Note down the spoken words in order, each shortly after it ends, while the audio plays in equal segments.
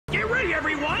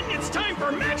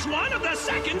for match 1 of the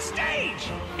second stage!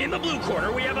 In the blue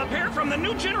corner, we have a pair from the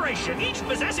new generation, each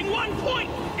possessing 1 point.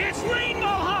 It's Lane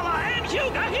Valhalla and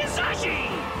Hyuga Hisashi!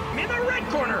 In the red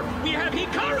corner, we have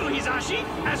Hikaru Hisashi,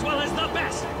 as well as the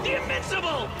best, the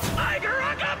invincible, Aiger!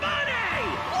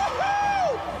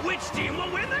 Woohoo! Which team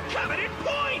will win the coveted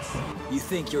points? You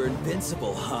think you're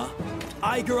invincible, huh?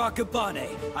 Aiger Akabane,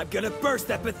 I'm gonna burst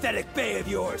that pathetic bay of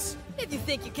yours! If you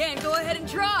think you can, go ahead and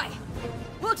try!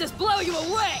 We'll just blow you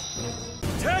away!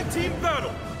 Tag team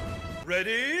battle!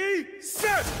 Ready,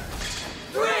 set!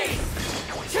 3,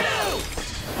 2,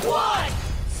 1!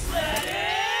 Let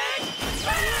it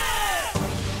finish!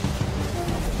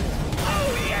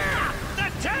 Oh yeah! The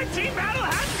tag team battle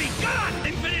has begun!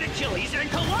 Infinite Achilles and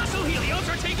Colossal Helios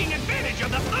are taking advantage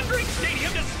of the thundering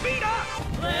stadium to speed up!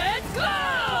 Let's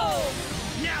go!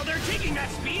 Now they're taking that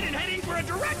speed and heading for a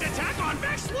direct attack on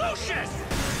Vex Lucius!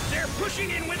 They're pushing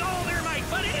in with all their might,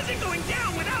 but it isn't going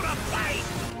down without a fight!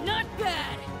 Not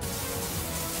bad!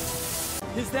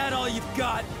 Is that all you've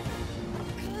got?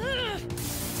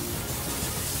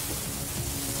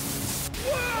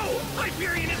 Whoa!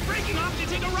 Hyperion is breaking off to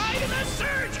take a ride in the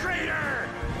Surge Crater!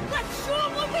 Let's show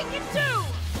them what we can do!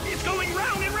 It's going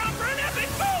round and round for an epic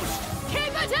boost!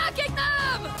 Keep attacking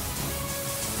them!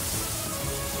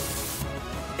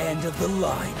 End of the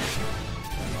line.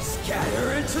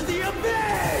 Scatter into the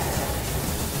abyss!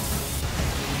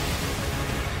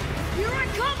 Here I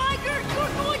come, Aiger!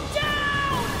 You're going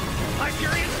down!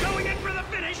 Hyperion's going in for the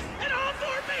finish, and all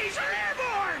 4 Bs are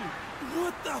airborne!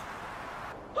 What the?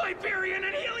 Hyperion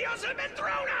and Helios have been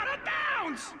thrown out of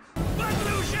bounds! But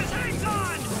Lucius hangs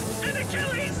on! And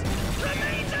Achilles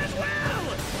remains as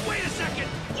well! Wait a second!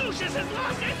 Lucius has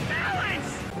lost his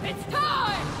balance! It's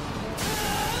time!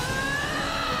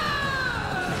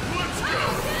 Let's go!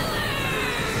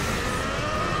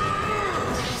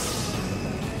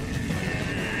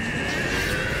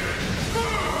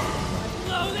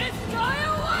 Blow this guy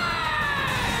away!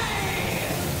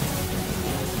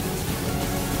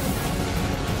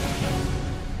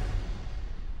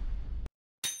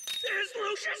 Is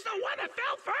Lucius the one that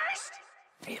fell first?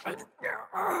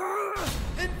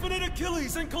 Infinite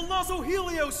Achilles and Colossal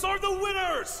Helios are the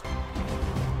winners!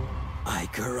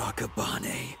 Aiger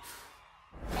Akabane.